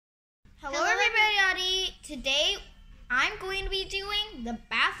Hello everybody! Today I'm going to be doing the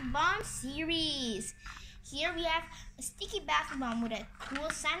Bathbomb series. Here we have a sticky bath bomb with a cool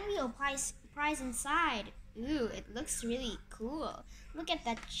Sanrio prize inside. Ooh, it looks really cool. Look at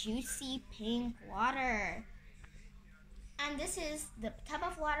that juicy pink water. And this is the tub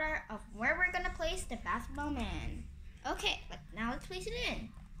of water of where we're gonna place the bath bomb in. Okay, now let's place it in.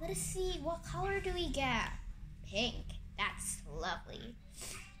 Let us see, what color do we get? Pink. That's lovely.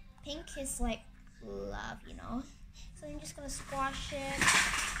 Pink is like love, you know. So I'm just gonna squash it.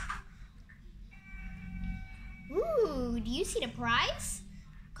 Ooh, do you see the prize?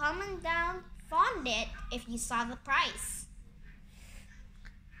 Comment down, fond it if you saw the prize.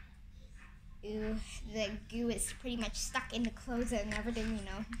 Ooh, the goo is pretty much stuck in the clothes and everything, you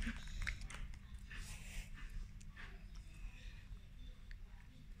know.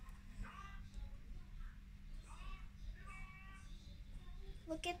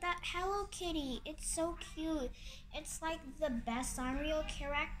 Look at that Hello Kitty. It's so cute. It's like the best Sanrio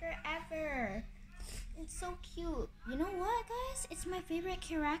character ever. It's so cute. You know what, guys? It's my favorite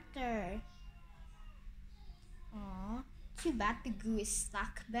character. Aw, too bad the goo is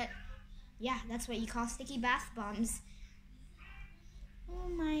stuck. But yeah, that's what you call sticky bath bombs. Oh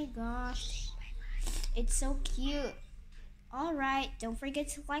my gosh. It's so cute. Alright, don't forget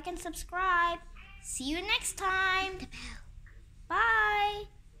to like and subscribe. See you next time. Bye.